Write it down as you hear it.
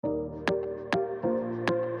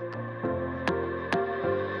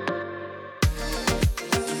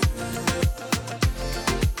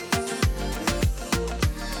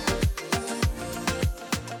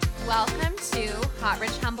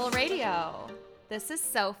Radio. This is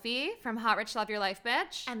Sophie from Hot Rich Love Your Life,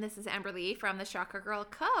 Bitch. And this is Amberly from the Shocker Girl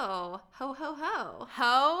Co. Ho, ho, ho.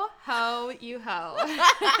 Ho, ho, you ho.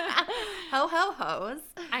 Ho, ho, hoes.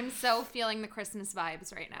 I'm so feeling the Christmas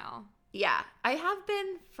vibes right now. Yeah, I have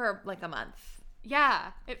been for like a month.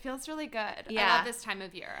 Yeah, it feels really good. Yeah. I love this time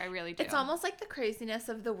of year. I really do. It's almost like the craziness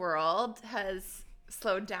of the world has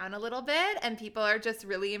slowed down a little bit and people are just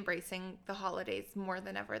really embracing the holidays more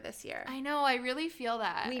than ever this year. I know. I really feel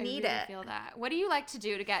that. We need really it. Feel that. What do you like to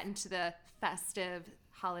do to get into the festive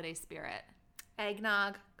holiday spirit?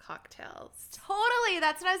 Eggnog cocktails. Totally.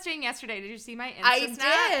 That's what I was doing yesterday. Did you see my Insta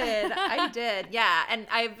I did. Yeah. And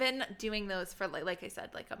I've been doing those for, like I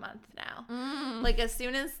said, like a month now. Like as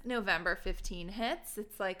soon as November 15 hits,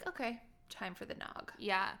 it's like, okay, time for the nog.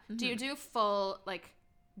 Yeah. Mm-hmm. Do you do full, like,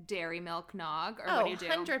 dairy milk nog, or what do you do?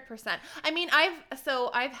 100%. I mean,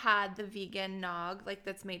 I've had the vegan nog, like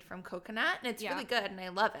that's made from coconut, and it's really good and I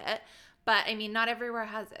love it. But I mean, not everywhere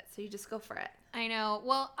has it, so you just go for it. I know.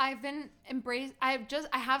 Well, I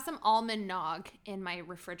have some almond nog in my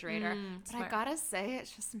refrigerator, but smart. I gotta say,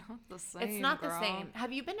 it's just not the same. It's not girl. the same.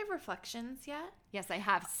 Have you been to Reflections yet? Yes, I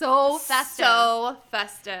have. So festive. So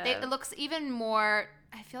festive. It looks even more.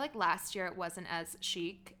 I feel like last year it wasn't as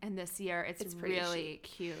chic, and this year it's really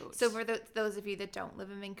cute. So for those of you that don't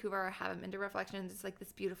live in Vancouver or haven't been to Reflections, it's like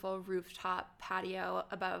this beautiful rooftop patio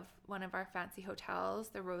above one of our fancy hotels,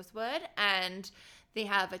 the Rosewood, and they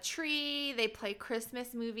have a tree. They play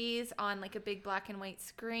Christmas movies on like a big black and white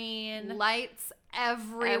screen. Lights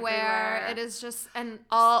everywhere. It is just, and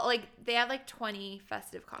all like they have like 20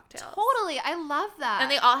 festive cocktails. Totally. I love that. And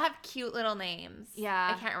they all have cute little names.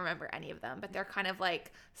 Yeah. I can't remember any of them, but they're kind of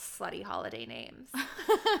like slutty holiday names.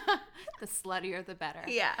 The sluttier the better.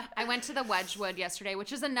 Yeah. I went to the Wedgwood yesterday,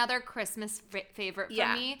 which is another Christmas favorite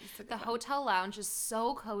for me. The hotel lounge is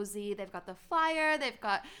so cozy. They've got the fire.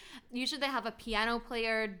 Usually they have a piano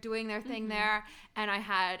player doing their thing there. And I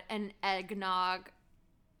had an eggnog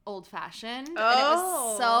old fashioned. And it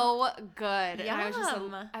was so good. Yum.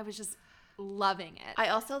 And I was just loving it. I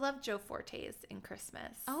also love Joe Forte's in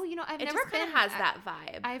Christmas. Oh, I've it never just been. Has that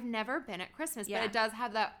vibe. I've never been at Christmas, but it does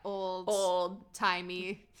have that old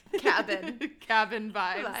timey cabin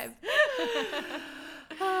vibes.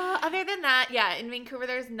 Other than that, in Vancouver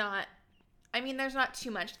there's not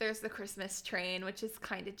too much. There's the Christmas train, which is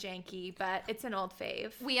kind of janky, but it's an old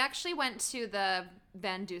fave. We actually went to the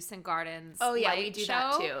Van Dusen Gardens. Oh yeah, light we do show,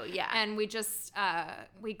 that too. Yeah, and we just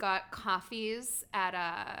we got coffees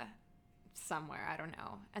at somewhere, I don't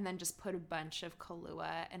know, and then just put a bunch of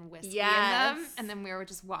Kahlua and whiskey in them, and then we were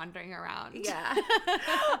just wandering around. Yeah.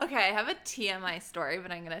 Okay, I have a TMI story,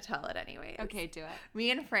 but I'm gonna tell it anyway. Okay, do it.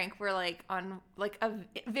 Me and Frank were like on like a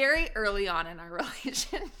very early on in our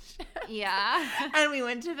relationship. Yeah. And we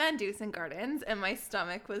went to Van Dusen Gardens, and my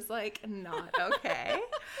stomach was like not okay.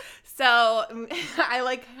 So I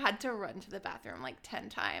like had to run to the bathroom like 10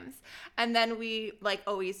 times, and then we like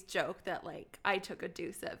always joke that like I took a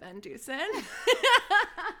deuce at Van Dusen.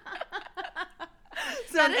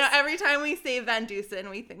 So every time we say Van Dusen,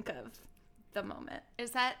 we think of the moment.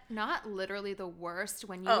 Is that not literally the worst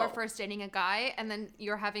when you are first dating a guy and then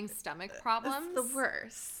you're having stomach problems? It's the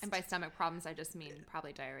worst. And by stomach problems, I just mean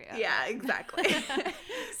probably diarrhea. Yeah, exactly.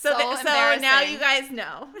 So embarrassing. now you guys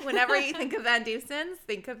know. Whenever you think of Van Dusen's,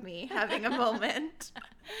 think of me having a moment.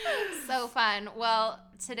 So fun. Well,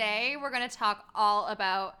 today we're going to talk all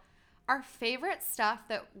about our favorite stuff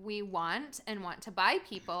that we want to buy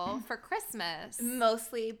people for Christmas.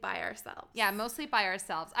 Mostly by ourselves. Yeah, mostly by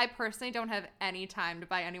ourselves. I personally don't have any time to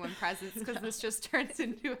buy anyone presents because this just turns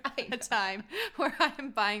into a time where I'm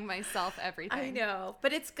buying myself everything. I know,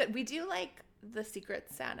 but it's good. We do like the Secret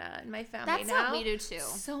Santa in my family. That's now. what we do too.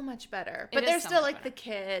 So much better. But there's still like the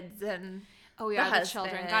kids and the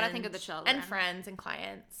children. Gotta think of the children. And friends and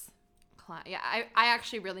clients. Yeah, I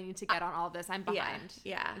actually really need to get on all of this. I'm behind.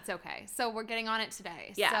 Yeah. It's okay. So we're getting on it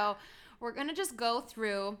today. Yeah. So we're going to just go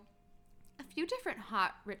through a few different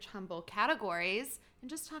hot, rich, humble categories and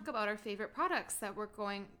just talk about our favorite products that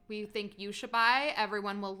we think you should buy,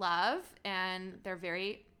 everyone will love, and they're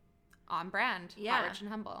very on brand, hot, rich, and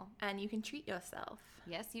humble. And you can treat yourself.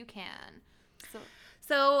 Yes, you can.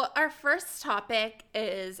 So our first topic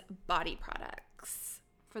is body products.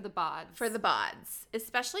 For the bods. For the bods.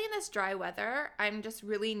 Especially in this dry weather, I'm just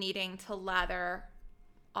really needing to lather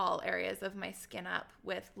all areas of my skin up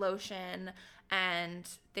with lotion and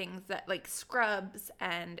things that like scrubs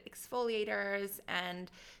and exfoliators and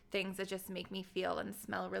things that just make me feel and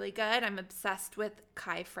smell really good. I'm obsessed with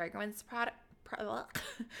Kai fragrance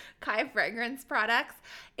Kai Fragrance products.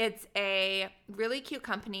 It's a really cute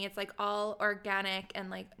company. It's like all organic and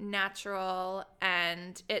like natural,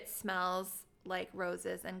 and it smells like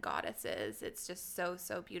roses and goddesses. It's just so,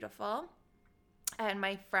 so beautiful. And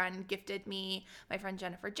my friend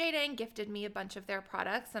Jennifer Jaden gifted me a bunch of their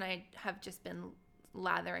products, and I have just been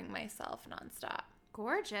lathering myself nonstop.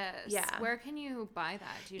 Gorgeous. Yeah. Where can you buy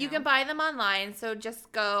that? Do you can buy them online. So just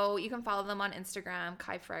you can follow them on Instagram,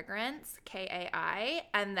 Kai Fragrance, Kai,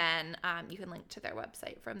 and then you can link to their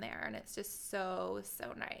website from there. And it's just so,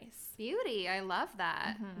 so nice. Beauty. I love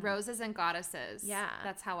that. Mm-hmm. Roses and goddesses. Yeah.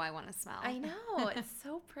 That's how I want to smell. I know. It's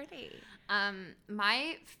so pretty.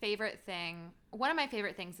 My favorite thing, one of my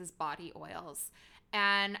favorite things is body oils.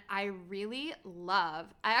 And I really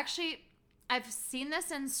I've seen this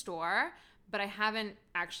in store, but I haven't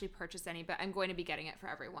actually purchased any, but I'm going to be getting it for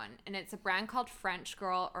everyone. And it's a brand called French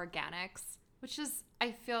Girl Organics, which is,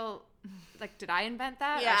 I feel like, did I invent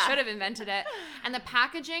that? Yeah. I should have invented it. And the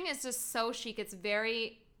packaging is just so chic. It's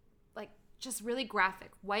very, like, just really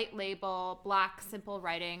graphic. White label, black, simple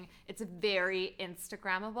writing. It's very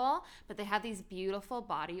Instagrammable, but they have these beautiful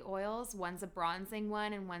body oils. One's a bronzing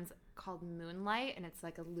one and one's called Moonlight, and it's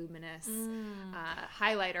like a luminous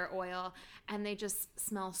highlighter oil, and they just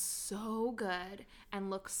smell so good and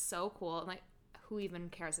look so cool. And like, who even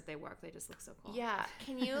cares if they work? They just look so cool. Yeah.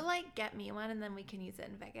 Can you like get me one and then we can use it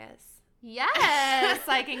in Vegas? Yes,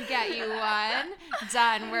 I can get you one.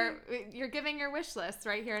 Done. You're giving your wish list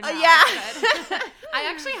right here now. Oh, yeah. I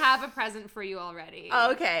actually have a present for you already.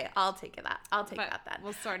 Oh, okay. I'll take that. Then.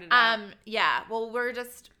 We'll sort it out. Yeah. Well,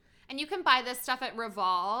 and you can buy this stuff at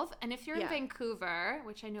Revolve. And if you're in Vancouver,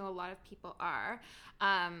 which I know a lot of people are,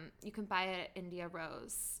 you can buy it at India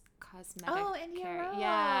Rose Cosmetic. Oh, India Rose.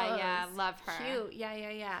 Yeah. Love her. Cute.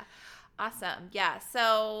 Yeah. Awesome. Yeah.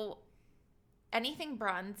 So anything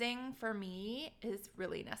bronzing for me is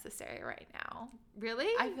really necessary right now. Really?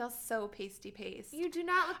 I feel so pasty paste. You do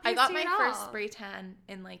not look pasty I got my at all. first spray tan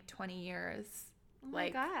in like 20 years. Oh my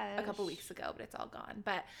gosh. A couple weeks ago, but it's all gone.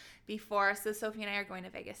 But before, so Sophie and I are going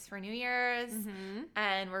to Vegas for New Year's,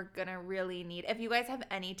 and we're gonna really need. If you guys have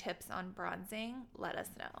any tips on bronzing, let us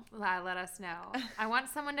know. Let us know. I want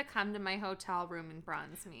someone to come to my hotel room and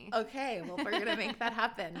bronze me. Okay, well, we're gonna make that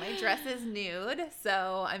happen. My dress is nude,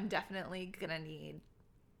 so I'm definitely gonna need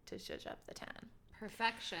to zhuzh up the tan.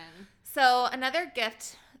 Perfection. So another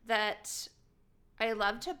gift that I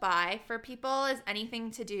love to buy for people is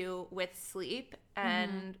anything to do with sleep.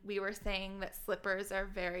 And we were saying that slippers are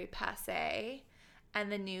very passé.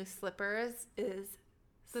 And the new slippers is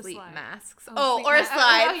sleep masks. Or slides.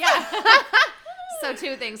 Oh, yeah. So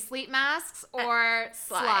two things, sleep masks or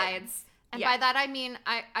slides. And by that I mean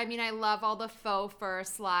I love all the faux fur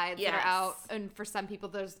slides that are out. And for some people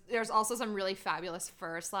there's also some really fabulous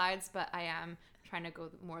fur slides, but I am trying to go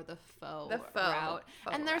more the faux route.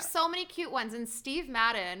 And there's so many cute ones. And Steve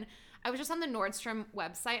Madden, I was just on the Nordstrom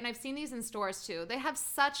website, and I've seen these in stores too. They have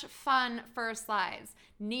such fun fur slides.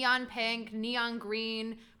 Neon pink, neon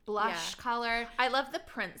green, blush color. I love the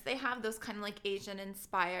prints. They have those kind of like Asian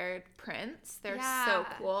inspired prints. They're so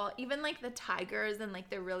cool. Even like the tigers and like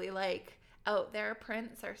the really like out there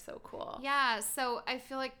prints are so cool. Yeah, so I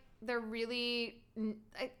feel like they're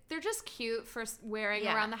just cute for wearing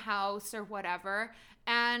around the house or whatever,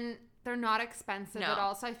 and they're not expensive at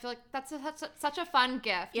all. So I feel like that's such a fun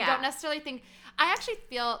gift. You don't necessarily think. I actually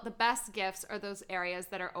feel the best gifts are those areas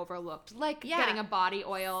that are overlooked, like getting a body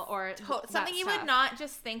oil or something you would not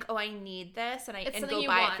just think, oh, I need this and go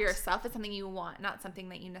buy it for yourself. It's something you want, not something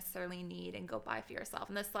that you necessarily need and go buy for yourself.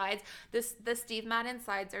 And the slides, the Steve Madden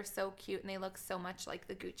slides are so cute, and they look so much like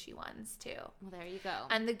the Gucci ones too. Well, there you go.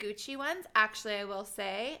 And the Gucci ones, actually, I will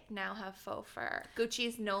say, now have faux fur.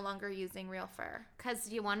 Gucci's no longer using real fur. Because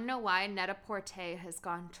you want to know why? Net-a-Porter has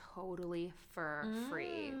gone totally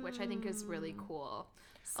fur-free, which I think is really cool.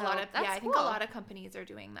 So I think a lot of companies are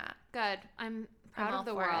doing that. Good. I'm proud of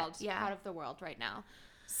the world. Yeah. Proud of the world right now.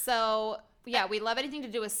 So, yeah, we love anything to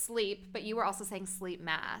do with sleep, but you were also saying sleep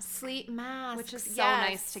masks. Sleep masks. Which is so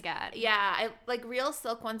nice to get. Yeah, like real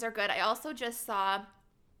silk ones are good. I also just saw,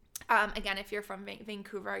 again, if you're from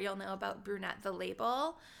Vancouver, you'll know about Brunette the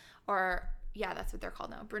Label, or... yeah, that's what they're called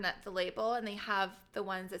now, Brunette the Label, and they have the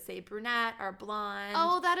ones that say brunette or blonde.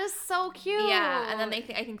 Oh, that is so cute. Yeah, and then I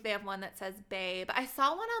think they have one that says babe. I saw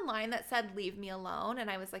one online that said leave me alone, and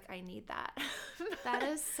I was like, I need that. That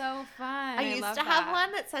is so fun. I used to have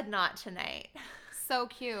one that said not tonight. So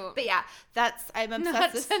cute. But yeah, I'm obsessed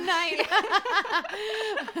Not with tonight.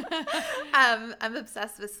 I'm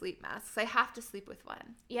obsessed with sleep masks. I have to sleep with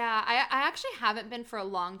one. Yeah, I actually haven't been for a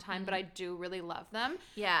long time, but I do really love them.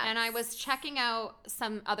 Yeah. And I was checking out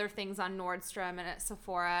some other things on Nordstrom and at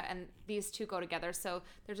Sephora, and these two go together. So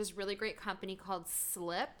there's this really great company called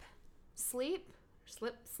Slip Silk.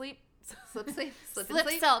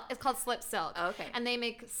 It's called Slip Silk. Oh, okay. And they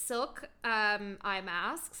make silk eye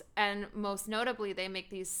masks, and most notably, they make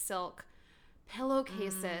these silk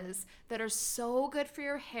pillowcases that are so good for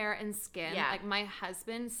your hair and skin. Yeah. Like my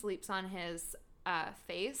husband sleeps on his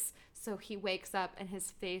face, so he wakes up and his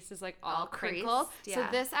face is like all crinkled. Yeah. So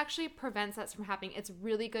this actually prevents that from happening. It's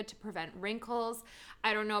really good to prevent wrinkles.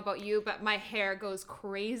 I don't know about you, but my hair goes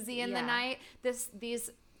crazy in the night. These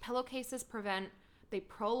pillowcases they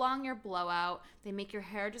prolong your blowout. They make your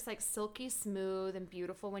hair just like silky smooth and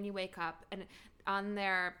beautiful when you wake up. And on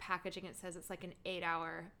their packaging, it says it's like an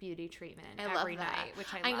 8-hour beauty treatment every night, which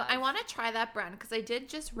I love. I want to try that brand because I did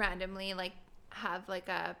just randomly like have like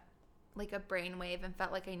a brainwave and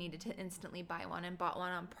felt like I needed to instantly buy one and bought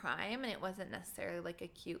one on Prime, and it wasn't necessarily like a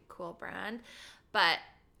cute, cool brand, but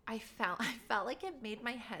I felt like it made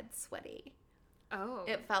my head sweaty. Oh.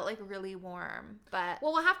 It felt like really warm, but...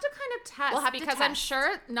 Well, we'll have to kind of test because I'm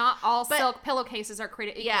sure not all silk pillowcases are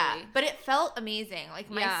created equally. Yeah, but it felt amazing.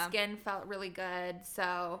 Like, my skin felt really good,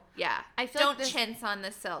 so, yeah. I feel Don't chintz on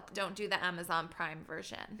the silk. Don't do the Amazon Prime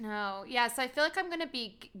version. No. Yeah, so I feel like I'm going to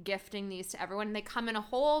be gifting these to everyone. They come in a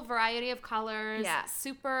whole variety of colors. Yeah.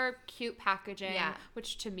 Super cute packaging,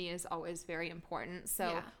 which to me is always very important.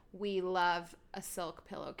 So we love a silk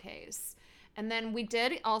pillowcase. And then we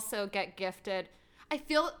did also get gifted... I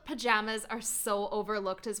feel pajamas are so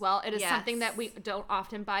overlooked as well. It is something that we don't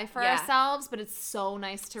often buy for ourselves, but it's so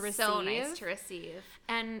nice to receive. So nice to receive.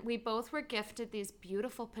 And we both were gifted these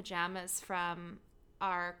beautiful pajamas from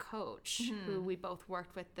our coach, who we both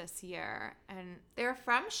worked with this year. And they're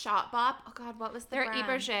from Shopbop. Oh, God, what was the brand?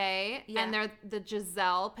 They're Iberge, and they're the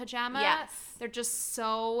Giselle pajama. Yes. They're just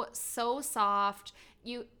so soft.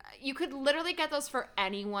 You could literally get those for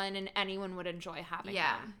anyone, and anyone would enjoy having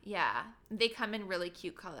them. Yeah. They come in really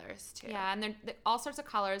cute colors, too. Yeah, and they're all sorts of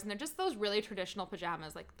colors, and they're just those really traditional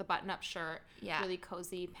pajamas, like the button-up shirt, really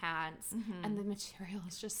cozy pants, and the material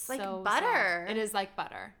is just like so butter. Soft. It is like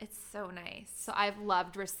butter. It's so nice. So I've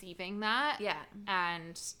loved receiving that. Yeah.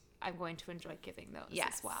 And I'm going to enjoy giving those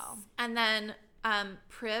as well. And then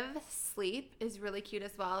Priv Sleep is really cute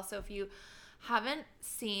as well. So if you haven't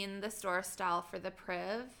seen the store style for the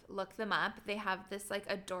Priv, look them up. They have this like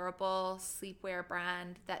adorable sleepwear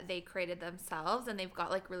brand that they created themselves, and they've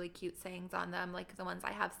got like really cute sayings on them. Like the ones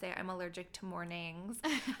I have say, I'm allergic to mornings.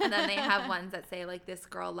 And then they have ones that say like, this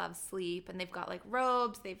girl loves sleep. And they've got like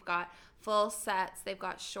robes, they've got full sets, they've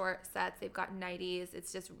got short sets, they've got nighties.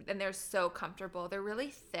 It's just, and they're so comfortable. They're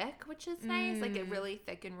really thick, which is nice. Like, it's really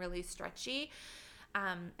thick and really stretchy.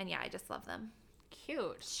 And yeah, I just love them.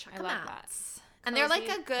 Cute. I love that. And they're like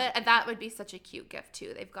and that would be such a cute gift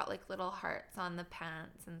too. They've got like little hearts on the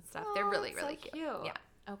pants and stuff. They're really, really cute. Yeah.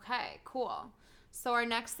 Okay, cool. So our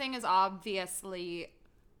next thing is obviously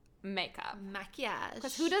makeup. Maquillage.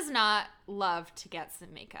 Because who does not love to get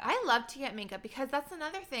some makeup? I love to get makeup because that's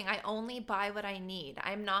another thing. I only buy what I need.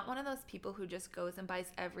 I'm not one of those people who just goes and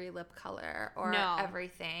buys every lip color or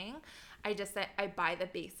everything. I buy the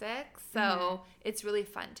basics, so it's really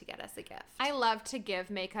fun to get us a gift. I love to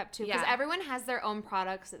give makeup too, because everyone has their own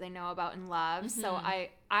products that they know about and love. So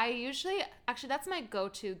I usually, actually, that's my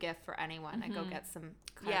go-to gift for anyone. I go get some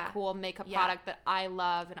kind of cool makeup product that I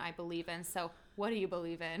love and I believe in. So what do you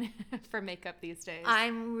believe in for makeup these days?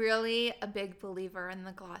 I'm really a big believer in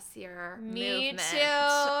the Glossier movement. Too.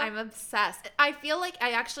 I'm obsessed. I feel like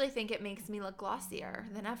I actually think it makes me look glossier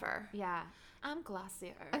than ever. Yeah. I'm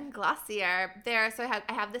glossier. There, so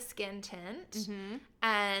I have the skin tint.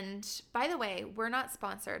 And by the way, we're not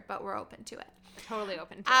sponsored, but we're open to it. Totally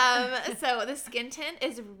open to it. So the skin tint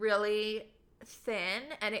is really thin,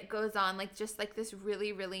 and it goes on like just like this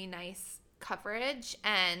really, really nice coverage.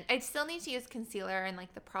 And I still need to use concealer in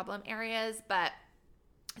like the problem areas, but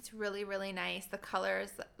it's really, really nice. The color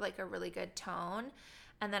is like a really good tone.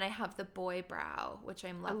 And then I have the boy brow, which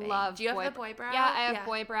I'm loving. Do you have the boy brow? Yeah, I have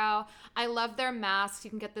boy brow. I love their masks.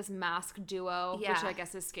 You can get this mask duo, which I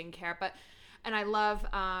guess is skincare. And I love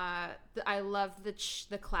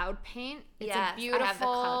the cloud paint. It's a beautiful. I have the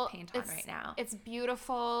cloud paint on right now. It's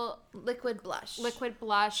beautiful. Liquid blush.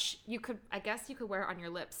 I guess you could wear it on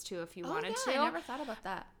your lips too if you wanted to. I never thought about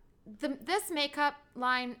that. This makeup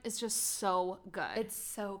line is just so good. It's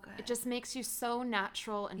so good. It just makes you so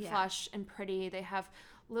natural and flush and pretty. They have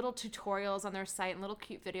little tutorials on their site and little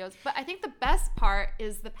cute videos. But I think the best part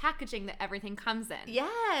is the packaging that everything comes in.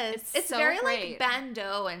 Yes. It's so very great. Like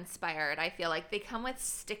Bandeau inspired. I feel like they come with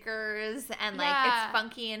stickers and like it's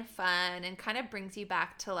funky and fun and kind of brings you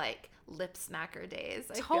back to like lip smacker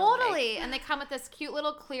days. Totally. And they come with this cute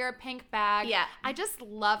little clear pink bag. Yeah. I just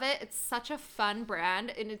love it. It's such a fun brand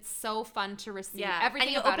and it's so fun to receive. Yeah. Everything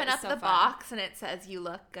and you about open it up is so the fun. box and it says you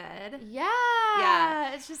look good. Yeah.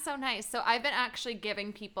 Yeah. It's just so nice. So I've been actually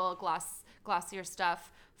giving people glossier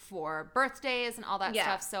stuff for birthdays and all that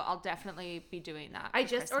stuff, so I'll definitely be doing that. I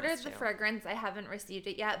just ordered the fragrance. I haven't received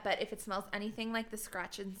it yet, but if it smells anything like the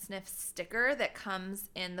scratch and sniff sticker that comes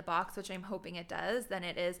in the box, which I'm hoping it does, then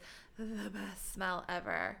it is the best smell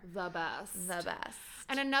ever. The best.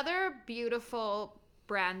 And And another beautiful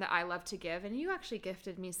brand that I love to give, and you actually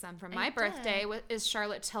gifted me some for my birthday, is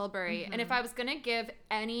Charlotte Tilbury. And if I was going to give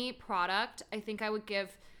any product, I think I would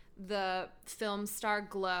give the Film Star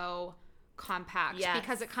Glow Compact,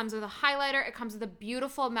 because it comes with a highlighter, it comes with a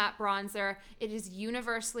beautiful matte bronzer. It is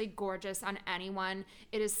universally gorgeous on anyone.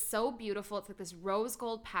 It is so beautiful. It's like this rose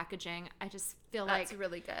gold packaging. I just feel that's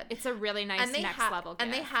really good. It's a really nice next level gift.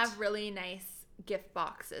 And they have really nice gift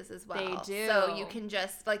boxes as well. They do. So you can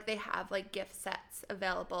just like, they have like gift sets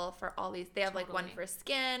available for all these. They have like one for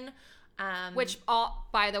skin. Which,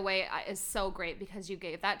 by the way, is so great because you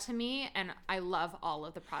gave that to me, and I love all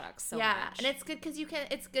of the products so much. Yeah, and it's good because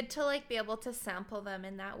it's good to like be able to sample them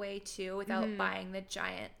in that way too, without buying the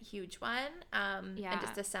giant, huge one. And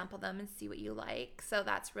just to sample them and see what you like. So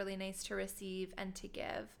that's really nice to receive and to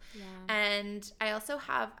give. Yeah. And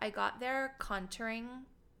I got their contouring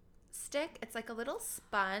stick. It's like a little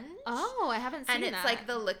sponge. Oh, I haven't seen that. And it's like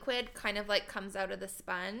the liquid kind of like comes out of the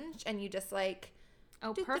sponge, and you just like.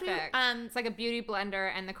 Oh, perfect. It's like a beauty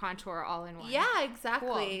blender and the contour all in one. Yeah,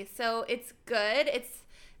 exactly. Cool. So it's good. It's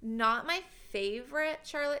not my favorite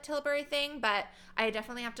Charlotte Tilbury thing, but I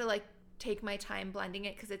definitely have to like take my time blending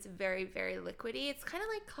it because it's very, very liquidy. It's kind of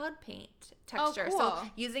like cloud paint texture. Oh, cool. So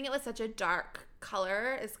using it with such a dark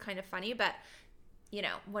color is kind of funny, but you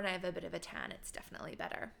know, when I have a bit of a tan, it's definitely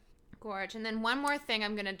better. Gorge. And then one more thing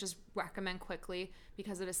I'm going to just recommend quickly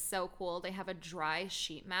because it is so cool. They have a dry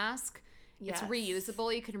sheet mask. Yes. It's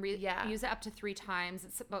reusable. You can use it up to 3 times.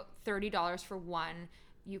 It's about $30 for one.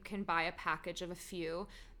 You can buy a package of a few.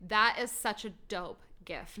 That is such a dope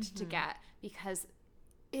gift to get because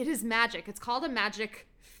it is magic. It's called a magic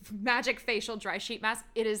facial dry sheet mask.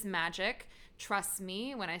 It is magic. Trust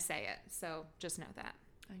me when I say it. So just know that.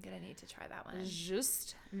 I'm going to need to try that one.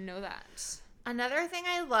 Just know that. Another thing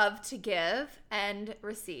I love to give and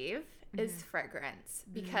receive is fragrance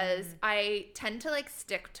because I tend to like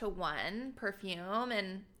stick to one perfume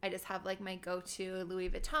and I just have like my go-to Louis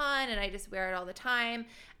Vuitton and I just wear it all the time,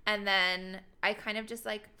 and then I kind of just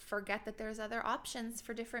like forget that there's other options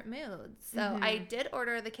for different moods. So I did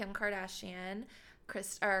order the Kim Kardashian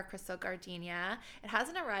Crystal Gardenia. It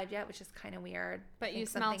hasn't arrived yet, which is kind of weird. But you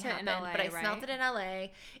smelled it in LA, But I smelled it in LA.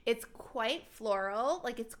 It's quite floral,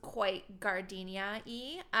 like it's quite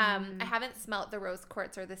gardenia-y. I haven't smelled the rose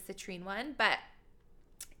quartz or the citrine one, but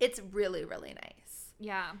it's really, really nice.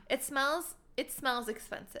 Yeah. It smells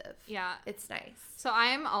expensive. Yeah. It's nice. So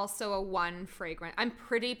I'm also a one fragrance. I'm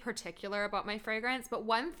pretty particular about my fragrance, but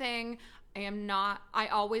one thing I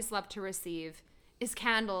always love to receive is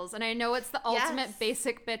candles. And I know it's the ultimate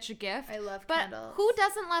basic bitch gift. I love candles. Who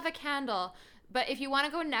doesn't love a candle? But if you want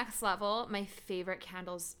to go next level, my favorite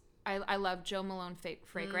candles, I love Jo Malone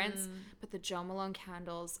fragrance, but the Jo Malone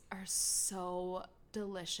candles are so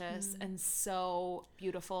delicious and so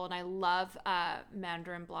beautiful. And I love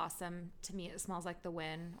Mandarin Blossom. To me, it smells like the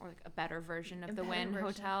Wynn, or like a better version of the Wynn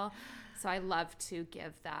Hotel. So I love to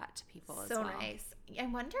give that to people as well. So nice. I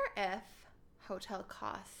wonder if Hotel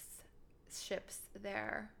Costs ships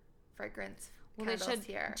their fragrance candles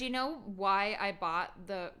here. Do you know why I bought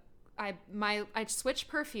I switched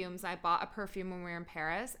perfumes. I bought a perfume when we were in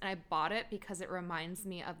Paris, and I bought it because it reminds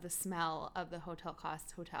me of the smell of the Hotel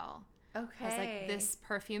Costs hotel. Okay. I was like, this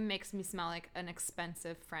perfume makes me smell like an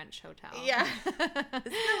expensive French hotel. Yeah. Isn't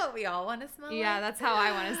that what we all want to smell like? Yeah, that's how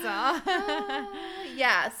I want to smell.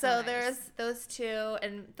 Yeah, so there's those two,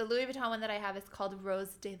 and the Louis Vuitton one that I have is called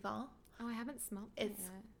Rose des Vents. Oh, I haven't smelled it It's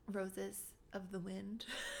yet. Roses of the wind.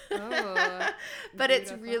 Oh, but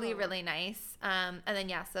it's really, really nice. And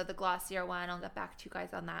then so the glossier one, I'll get back to you guys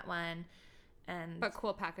on that one. But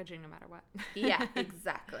cool packaging no matter what. Yeah,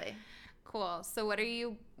 exactly. Cool. So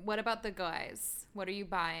what about the guys? What are you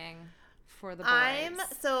buying for the boys?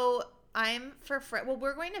 I'm well,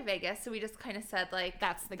 we're going to Vegas, so we just kind of said like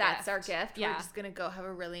that's our gift. Yeah. We're just gonna go have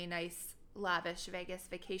a really nice lavish Vegas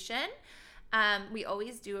vacation. We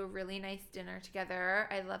always do a really nice dinner together.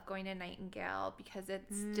 I love going to Nightingale because it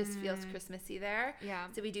just feels Christmassy there. Yeah.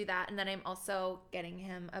 So we do that. And then I'm also getting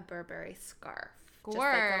him a Burberry scarf.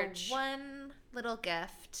 Gorge. Just like a one little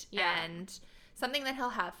gift. Yeah. And something that he'll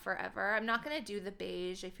have forever. I'm not going to do the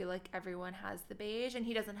beige. I feel like everyone has the beige. And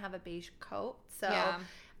he doesn't have a beige coat. So,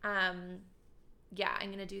 I'm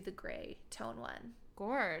going to do the gray tone one.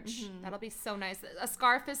 Gorge. That'll be so nice. A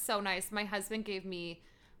scarf is so nice. My husband gave me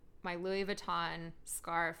my Louis Vuitton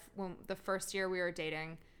scarf when the first year we were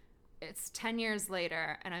dating. It's 10 years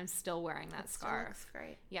later and I'm still wearing that scarf. Still looks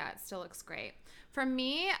great. Yeah, it still looks great. For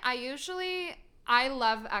me, I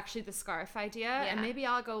love actually the scarf idea, and maybe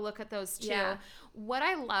I'll go look at those too. Yeah. What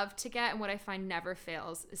I love to get and what I find never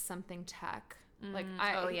fails is something tech.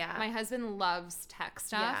 My husband loves tech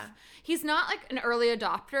stuff. Yeah. He's not like an early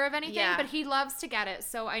adopter of anything, but he loves to get it.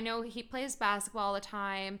 So I know he plays basketball all the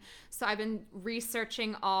time. So I've been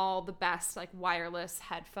researching all the best like wireless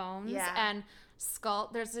headphones. Yeah. And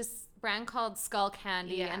there's this brand called Skull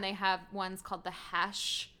Candy, and they have ones called the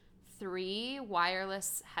Hesh 3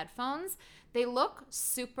 wireless headphones. They look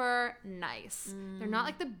super nice. They're not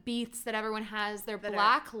like the Beats that everyone has. They're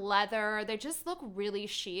black leather. They just look really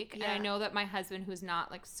chic. Yeah. And I know that my husband, who's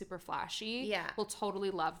not like super flashy, will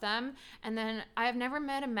totally love them. And then I've never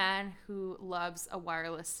met a man who loves a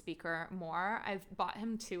wireless speaker more. I've bought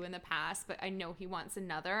him 2 in the past, but I know he wants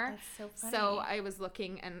another. That's so funny. So I was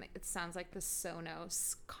looking, and it sounds like the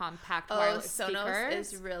Sonos compact wireless speakers. Sonos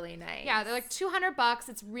is really nice. Yeah, they're like $200.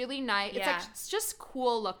 It's really nice. Yeah. It's just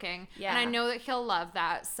cool looking. Yeah. And I know that he'll love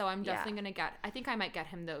that, so I'm definitely gonna I think I might get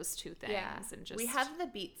him those 2 things. Yeah. And just, we have the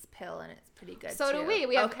Beats pill, and it's pretty good so too. Do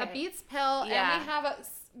we have a Beats pill, and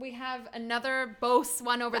we have another Bose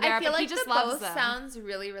one over there, but he just loves them. I feel like the Bose sounds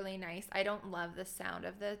really, really nice. I don't love the sound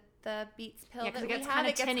of the Beats pill that we have.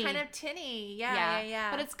 It gets kind of tinny. Yeah.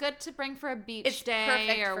 But it's good to bring for a beach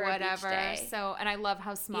day or whatever. So, and I love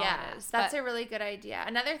how small it is. That's a really good idea.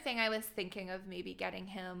 Another thing I was thinking of maybe getting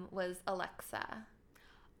him was Alexa.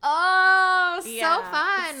 Oh, so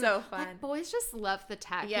fun. So fun. Like, boys just love the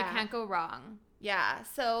tech. Yeah. You can't go wrong. Yeah.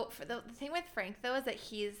 So for the thing with Frank, though, is that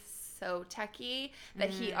he's so techy that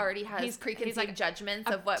he already has preconceived judgments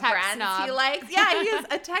of what brands he likes. Yeah, he is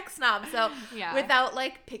a tech snob. So without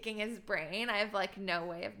like picking his brain, I have like no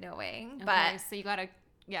way of knowing. Okay, but so you got to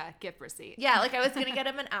gift receipt. Yeah, like I was going to get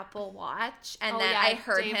him an Apple Watch, and then I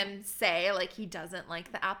heard him say like he doesn't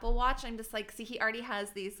like the Apple Watch. I'm just like, see, he already has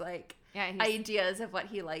these like ideas of what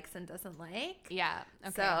he likes and doesn't like. Yeah.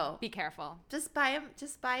 Okay. So be careful. Just buy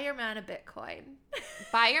your man a Bitcoin.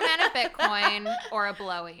 Buy your man a Bitcoin or a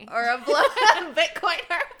blowy. Or a Bitcoin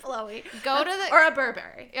or a blowy. Or a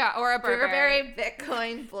Burberry. Yeah, or a Burberry.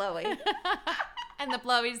 Bitcoin blowy. And the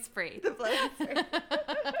blowy's free. The blowy's free.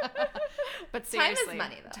 But seriously. Time is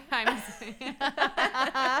money, though. Time is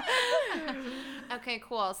Okay,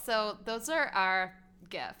 cool. So those are our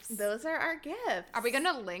gifts. Those are our gifts. Are we going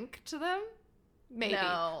to link to them? Maybe.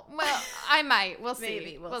 No. Well, I might. We'll see.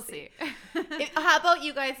 Maybe. We'll see. How about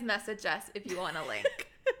you guys message us if you want a link?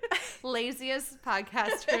 Laziest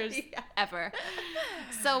podcasters ever.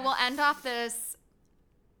 So we'll end off this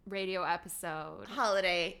radio episode.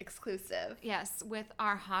 Holiday exclusive. Yes, with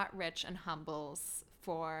our hot, rich, and humbles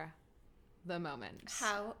for the moment.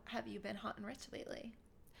 How have you been hot and rich lately?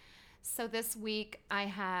 So this week I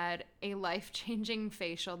had a life-changing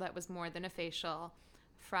facial that was more than a facial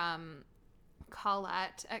from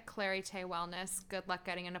Colette at Clarité Wellness. Good luck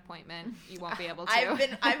getting an appointment. You won't be able to.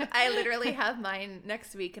 I literally have mine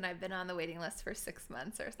next week, and I've been on the waiting list for 6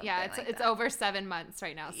 months or something. Yeah, it's over 7 months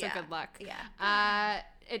right now, so good luck. Yeah.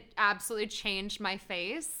 It absolutely changed my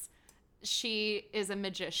face. She is a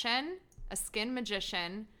magician, a skin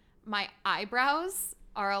magician. My eyebrows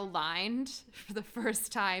are aligned for the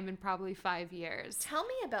first time in probably 5 years. Tell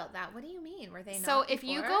me about that. What do you mean? Were they not So if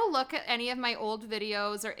you go look at any of my old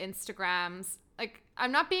videos or Instagrams, like,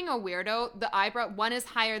 I'm not being a weirdo. The eyebrow, one is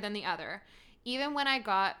higher than the other. Even when I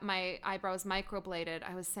got my eyebrows microbladed,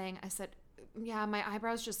 I said, yeah, my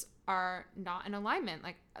eyebrows just are not in alignment.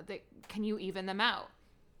 Like, can you even them out?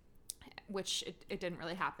 Which it didn't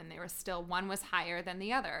really happen. They were still, one was higher than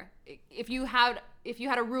the other. If you had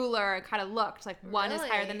a ruler, it kind of looked like one is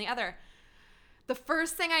higher than the other. The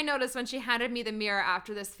first thing I noticed when she handed me the mirror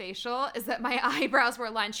after this facial is that my eyebrows were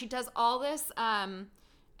aligned. She does all this,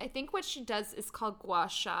 I think what she does is called gua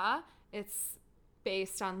sha. It's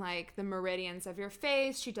based on like the meridians of your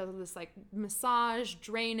face. She does all this like massage,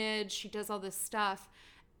 drainage. She does all this stuff.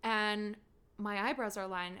 And my eyebrows are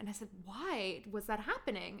aligned. And I said, why was that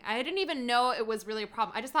happening? I didn't even know it was really a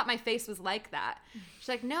problem. I just thought my face was like that. She's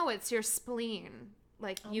like, no, it's your spleen.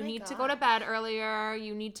 Like, you need to go to bed earlier.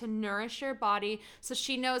 You need to nourish your body. So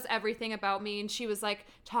she knows everything about me. And she was like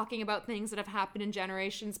talking about things that have happened in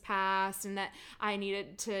generations past and that I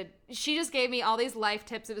needed to. She just gave me all these life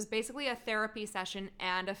tips. It was basically a therapy session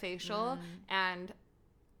and a facial. And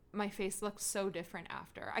my face looked so different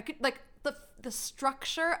after. I could, like, the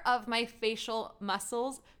structure of my facial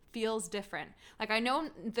muscles feels different. Like, I know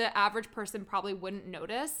the average person probably wouldn't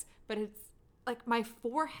notice, but it's like my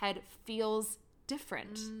forehead feels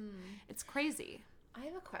different. It's crazy. I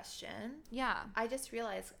have a question. Yeah. I just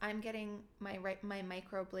realized I'm getting my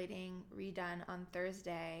microblading redone on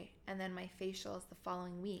Thursday, and then my facial is the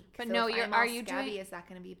following week. But so no, if are you doing? Is that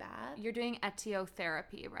going to be bad? You're doing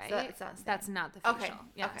etiotherapy, right? So that's not the facial. Okay.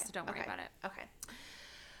 Yeah. Okay. So don't worry about it. Okay.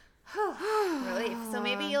 Relief. So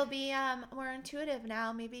maybe you'll be more intuitive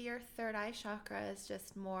now. Maybe your third eye chakra is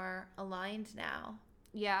just more aligned now.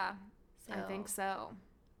 Yeah. So, I think so.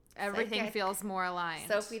 Everything feels more aligned.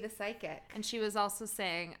 Sophie the psychic. And she was also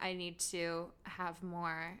saying I need to have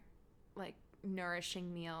more like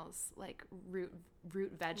nourishing meals, like root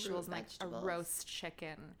vegetables, and like a roast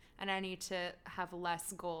chicken. And I need to have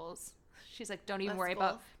less goals. She's like, don't even worry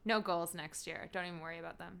about no goals next year. Don't even worry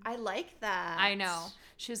about them. I like that. I know.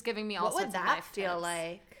 She was giving me all sorts of life tips. What would that feel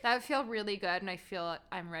like? That would feel really good, and I feel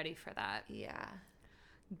I'm ready for that. Yeah.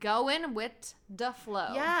 Going with the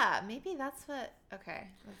flow. Yeah, maybe that's what. Okay,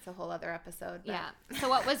 that's a whole other episode. But. Yeah. So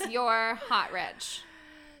what was your hot reg?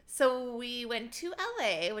 So we went to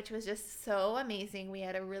LA, which was just so amazing. We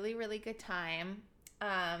had a really, really good time.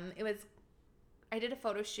 I did a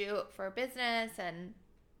photo shoot for a business and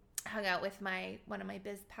hung out with one of my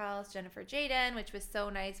biz pals, Jennifer Jaden, which was so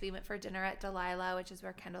nice. We went for dinner at Delilah, which is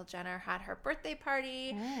where Kendall Jenner had her birthday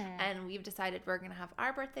party. And we've decided we're going to have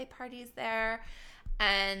our birthday parties there.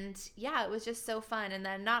 And yeah, it was just so fun. And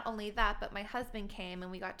then not only that, but my husband came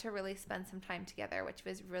and we got to really spend some time together, which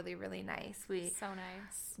was really, really nice. So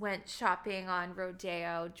nice. Went shopping on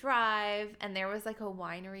Rodeo Drive, and there was like a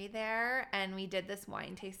winery there. And we did this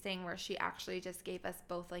wine tasting where she actually just gave us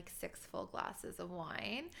both like 6 full glasses of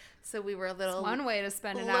wine. So we were a little... That's one way to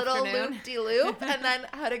spend an afternoon. Loop-de-loop. And then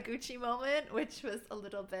had a Gucci moment, which was a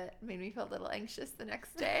little bit... made me feel a little anxious the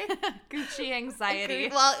next day. Gucci anxiety.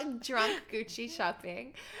 Well, drunk Gucci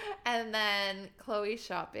shopping. And then Chloe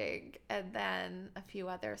shopping. And then a few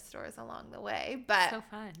other stores along the way. But so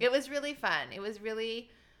fun. It was really fun.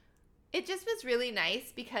 It just was really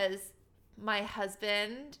nice because my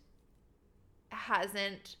husband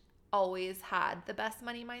hasn't always had the best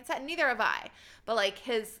money mindset. And neither have I. But like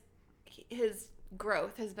his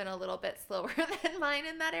growth has been a little bit slower than mine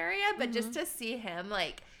in that area. But just to see him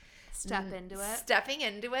like stepping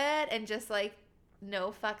into it and just like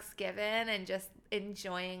no fucks given and just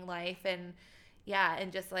enjoying life and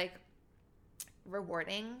just like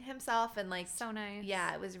rewarding himself and like so nice.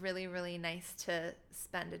 Yeah, it was really, really nice to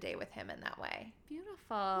spend a day with him in that way. Beautiful.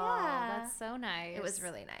 Yeah. That's so nice. It was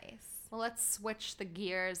really nice. Well, let's switch the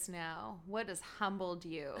gears now. What has humbled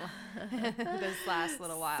you this last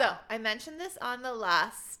little while? So, I mentioned this on the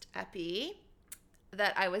last epi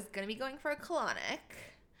that I was going to be going for a colonic.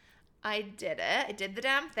 I did it. I did the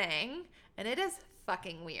damn thing. And it is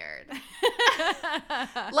fucking weird.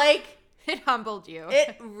 Like... It humbled you.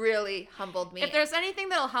 It really humbled me. If there's anything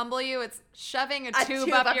that'll humble you, it's shoving a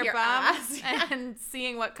tube up your bum and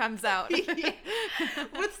seeing what comes out. Yeah.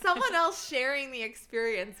 With someone else sharing the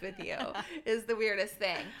experience with you is the weirdest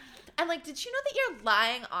thing. And like, did you know that you're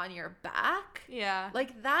lying on your back? Yeah.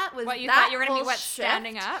 Like that was what you that thought you were gonna be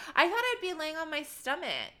standing up? I thought I'd be laying on my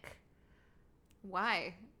stomach.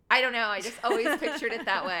 Why? I don't know. I just always pictured it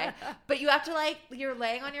that way. But you have to like, you're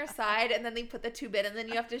laying on your side and then they put the tube in and then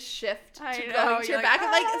you have to shift to going to your back.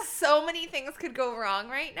 And like so many things could go wrong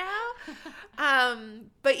right now.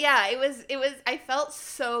 But yeah, it was, I felt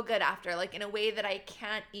so good after, like in a way that I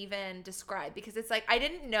can't even describe because it's like, I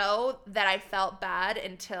didn't know that I felt bad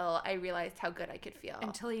until I realized how good I could feel.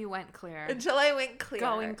 Until you went clear. Until I went clear.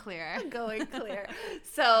 Going clear. Going clear.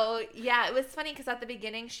 So yeah, it was funny because at the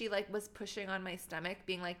beginning she like was pushing on my stomach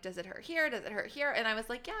being like, does it hurt here? Does it hurt here? And I was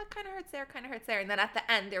like, yeah, it kind of hurts there, kind of hurts there. And then at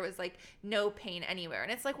the end, there was like no pain anywhere.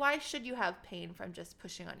 And it's like, why should you have pain from just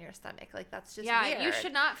pushing on your stomach? Like, that's just weird. You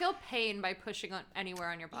should not feel pain by pushing on anywhere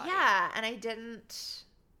on your body. Yeah, and I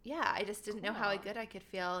just didn't know how good I could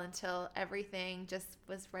feel until everything just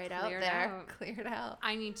was cleared out.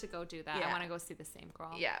 I need to go do that. Yeah. I want to go see the same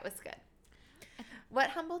girl. Yeah, it was good. What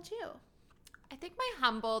humbled you? I think my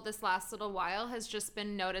humble this last little while has just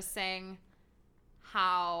been noticing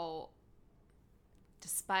how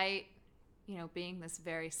despite, being this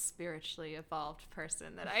very spiritually evolved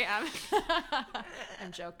person that I am,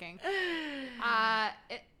 I'm joking.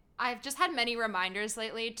 I've just had many reminders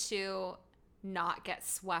lately to not get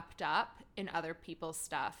swept up in other people's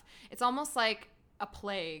stuff. It's almost like a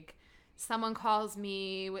plague. Someone calls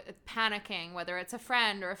me panicking, whether it's a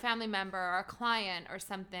friend or a family member or a client or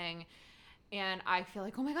something, and I feel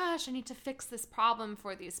like, oh my gosh, I need to fix this problem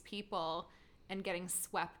for these people, and getting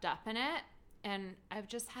swept up in it. And I've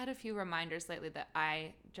just had a few reminders lately that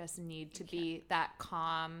I just need to be that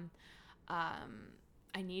calm.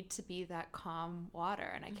 I need to be that calm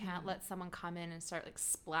water, and I can't let someone come in and start like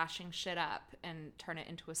splashing shit up and turn it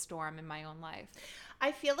into a storm in my own life.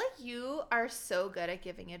 I feel like you are so good at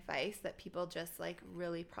giving advice that people just like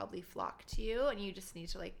really probably flock to you, and you just need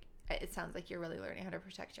to like, it sounds like you're really learning how to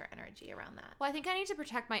protect your energy around that. Well, I think I need to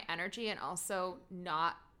protect my energy and also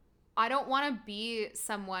I don't want to be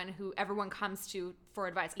someone who everyone comes to for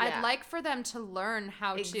advice. Yeah. I'd like for them to learn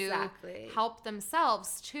how to help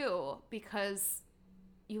themselves too, because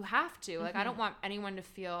you have to. Like, I don't want anyone to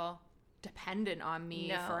feel dependent on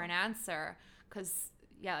me for an answer, because,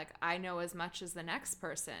 yeah, like, I know as much as the next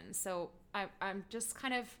person. So I'm just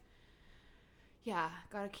kind of,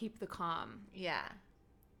 got to keep the calm. Yeah.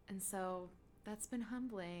 And so that's been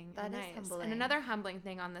humbling. That is humbling. And another humbling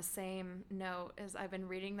thing on the same note is I've been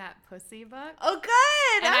reading that Pussy book. Oh,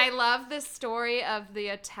 good! And I love this story of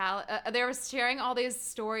the they were sharing all these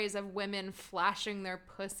stories of women flashing their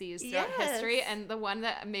pussies throughout history. And the one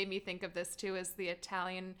that made me think of this, too, is the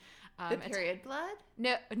Italian... the period blood?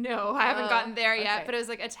 No, I haven't gotten there yet. But it was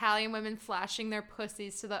like Italian women flashing their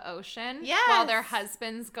pussies to the ocean while their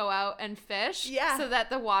husbands go out and fish, so that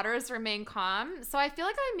the waters remain calm. So I feel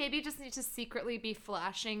like I maybe just need to secretly be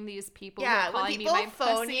flashing these people who are calling me my pussy. When people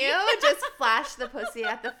phone you, just flash the pussy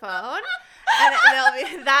at the phone,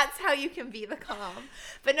 and that's how you can be the calm.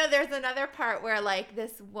 But no, there's another part where like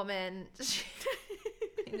this woman.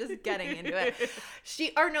 I'm just getting into it.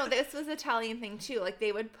 This was Italian thing too. Like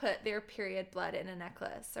they would put their period blood in a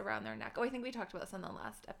necklace around their neck. Oh, I think we talked about this on the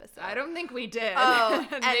last episode. I don't think we did. Oh,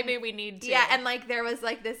 maybe we need to. Yeah, and like there was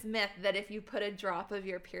like this myth that if you put a drop of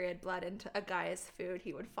your period blood into a guy's food,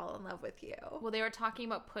 he would fall in love with you. Well, they were talking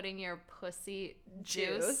about putting your pussy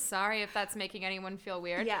juice. Sorry if that's making anyone feel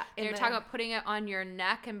weird. Yeah. They were talking about putting it on your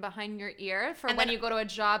neck and behind your ear for when you go to a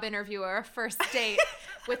job interview or a first date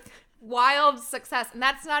with wild success. And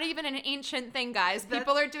that's not even an ancient thing, guys.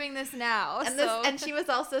 People are doing this now. And she was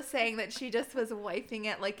also saying that she just was wiping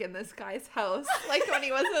it like in this guy's house, like when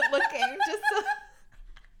he wasn't looking,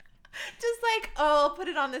 just like, oh, I'll put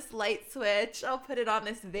it on this light switch, I'll put it on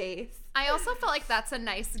this vase. I also feel like that's a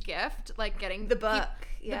nice gift, like getting the book.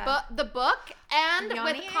 The book and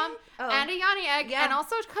and a yoni egg, and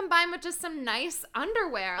also combined with just some nice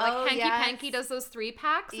underwear. Like Hanky Panky does those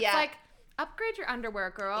 3-packs. It's like, upgrade your underwear,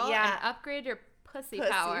 girl, and upgrade your pussy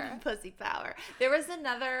power. Pussy power. There was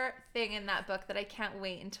another thing in that book that I can't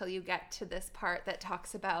wait until you get to this part that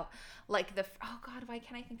talks about like why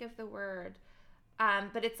can't I think of the word?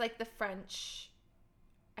 But it's like the French,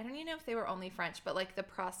 I don't even know if they were only French, but like the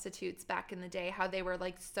prostitutes back in the day, how they were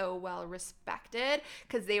like so well respected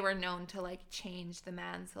because they were known to like change the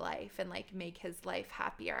man's life and like make his life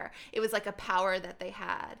happier. It was like a power that they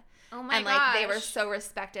had. Oh my gosh. And like they were so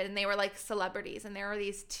respected, and they were like celebrities, and there were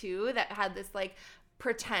these two that had this like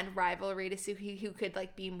pretend rivalry to see who could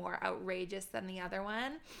like be more outrageous than the other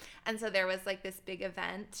one. And so there was like this big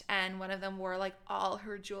event, and one of them wore like all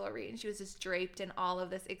her jewelry, and she was just draped in all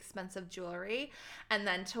of this expensive jewelry. And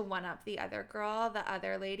then to one up the other girl, the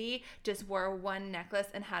other lady just wore one necklace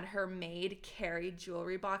and had her maid carry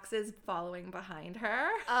jewelry boxes following behind her.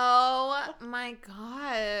 Oh my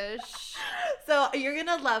gosh. So you're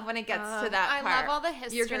gonna love when it gets to that part. I love all the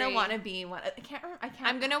history. You're gonna want to be one.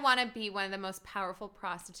 I'm gonna want to be one of the most powerful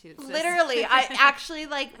prostitutes. Literally, I actually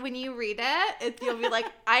like when you read it, you'll be like,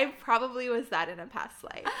 I probably was that in a past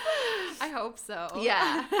life. I hope so.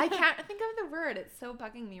 Yeah. I can't think of the word. It's so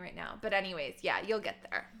bugging me right now. But anyways, yeah, you'll get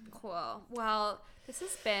there. Cool. Well, this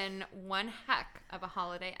has been one heck of a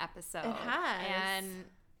holiday episode. It has. And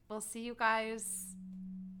we'll see you guys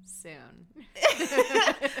soon.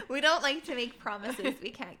 We don't like to make promises we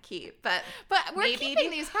can't keep, but we're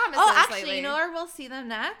keeping these promises. Oh, actually, lately. You know where we'll see them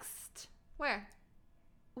next? Where?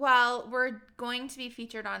 Well, we're going to be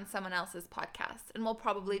featured on someone else's podcast, and we'll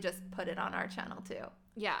probably just put it on our channel too.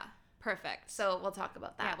 Yeah, perfect. So we'll talk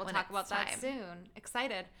about that. Yeah, we'll talk about that soon.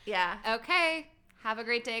 Excited. Yeah. Okay. Have a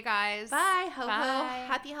great day, guys. Bye. Ho ho.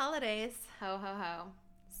 Happy holidays. Ho ho ho.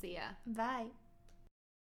 See ya. Bye.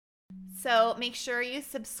 So make sure you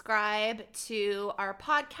subscribe to our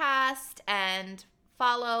podcast and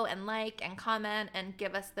follow and like and comment and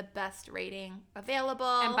give us the best rating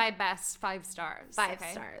available. And by best, 5 stars. 5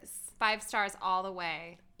 stars. 5 stars all the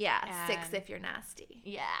way. Yeah, 6 if you're nasty.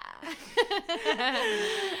 Yeah.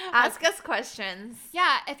 Ask us questions.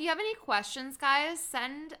 Yeah, if you have any questions, guys,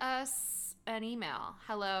 send us an email.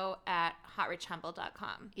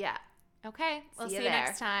 hello@hotrichhumble.com. Yeah. Okay, we'll see you there.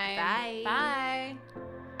 next time. Bye. Bye.